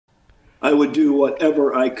I would do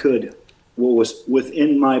whatever I could, what was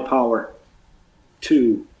within my power,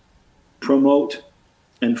 to promote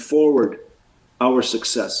and forward our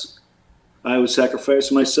success. I would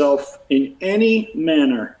sacrifice myself in any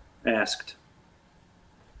manner asked.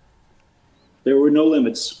 There were no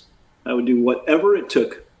limits. I would do whatever it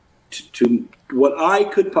took to what I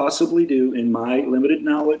could possibly do in my limited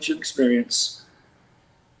knowledge and experience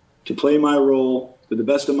to play my role to the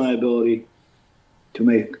best of my ability to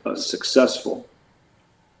make us successful.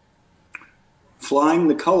 Flying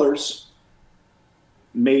the colors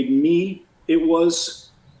made me, it was,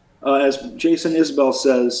 as Jason Isbell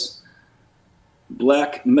says,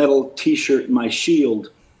 black metal t-shirt, my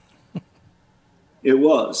shield. It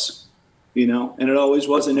was, you know, and it always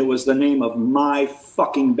was, and it was the name of my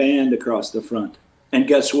fucking band across the front. And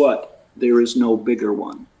guess what? There is no bigger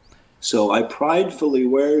one. So I pridefully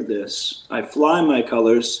wear this. I fly my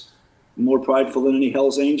colors, more prideful than any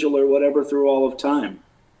Hell's Angel or whatever through all of time,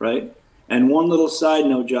 right? And one little side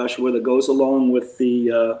note, Joshua, that goes along with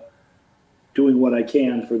the doing what I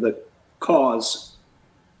can for the cause.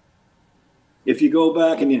 If you go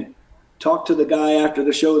back and you talk to the guy after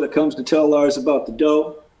the show that comes to tell Lars about the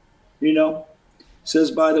dough, you know,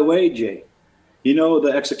 says, by the way, Jay, you know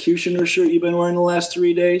the executioner shirt you've been wearing the last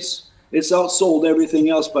 3 days? It's outsold everything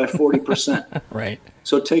else by 40%. Right.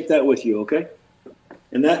 So take that with you, okay?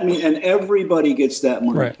 And that means, and everybody gets that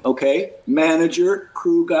money, right. Okay? Manager,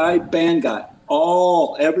 crew guy, band guy,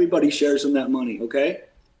 everybody shares in that money, okay?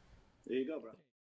 There you go, bro.